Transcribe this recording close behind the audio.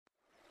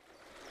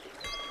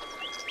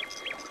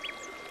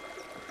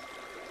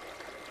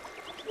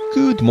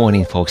Good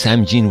morning, folks.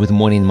 I'm Gene with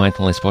Morning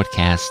Mindfulness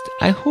Podcast.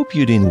 I hope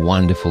you're doing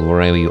wonderful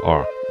wherever you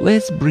are.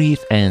 Let's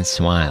breathe and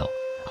smile.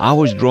 I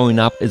was growing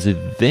up as a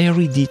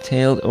very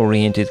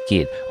detail-oriented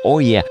kid. Oh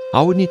yeah,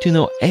 I would need to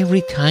know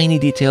every tiny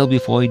detail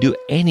before I do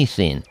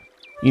anything.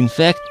 In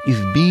fact,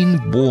 if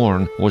being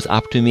born was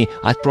up to me,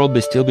 I'd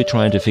probably still be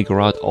trying to figure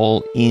out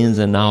all ins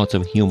and outs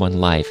of human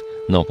life.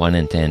 No pun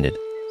intended.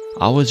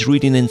 I was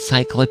reading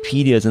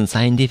encyclopedias and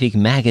scientific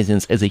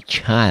magazines as a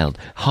child.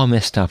 How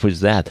messed up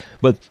is that?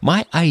 But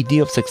my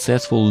idea of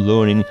successful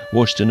learning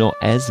was to know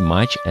as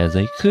much as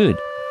I could.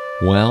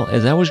 Well,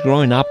 as I was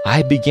growing up,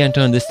 I began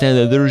to understand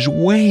that there's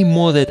way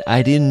more that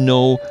I didn't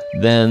know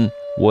than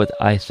what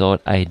I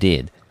thought I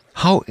did.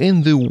 How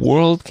in the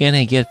world can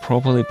I get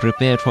properly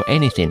prepared for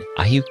anything?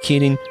 Are you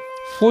kidding?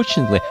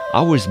 Fortunately,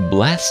 I was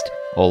blessed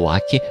or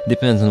lucky,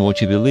 depends on what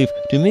you believe,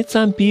 to meet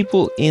some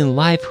people in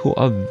life who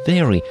are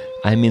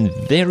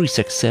very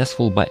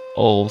successful by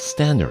all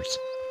standards.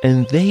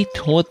 And they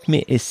taught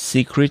me a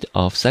secret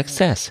of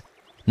success.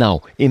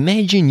 Now,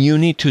 imagine you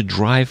need to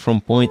drive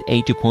from point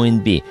A to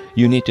point B.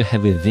 You need to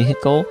have a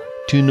vehicle,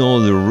 to know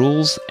the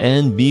rules,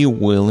 and be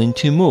willing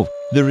to move.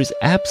 There is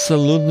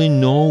absolutely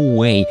no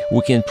way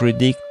we can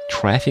predict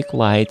traffic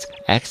lights,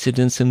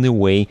 accidents in the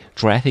way,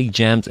 traffic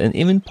jams, and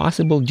even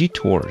possible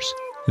detours.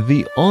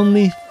 The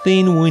only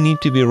thing we need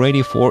to be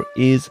ready for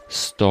is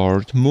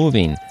start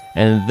moving,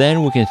 and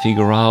then we can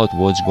figure out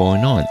what's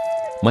going on.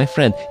 My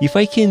friend, if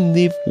I can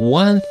leave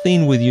one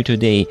thing with you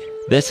today,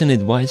 that's an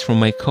advice from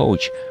my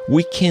coach.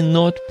 We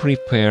cannot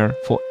prepare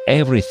for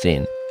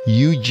everything.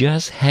 You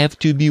just have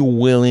to be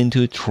willing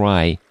to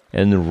try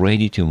and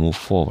ready to move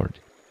forward.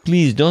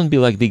 Please don't be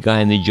like the guy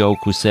in the joke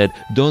who said,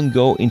 "Don't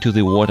go into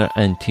the water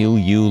until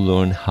you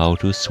learn how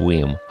to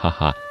swim."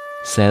 Haha.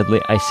 Sadly,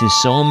 I see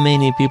so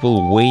many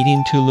people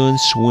waiting to learn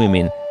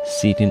swimming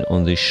sitting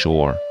on the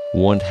shore.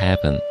 Won't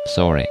happen.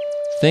 Sorry.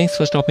 Thanks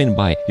for stopping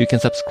by. You can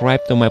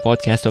subscribe to my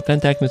podcast or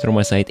contact me through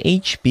my site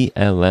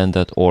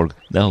hpln.org.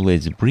 Now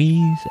let's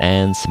breathe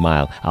and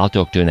smile. I'll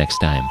talk to you next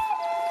time.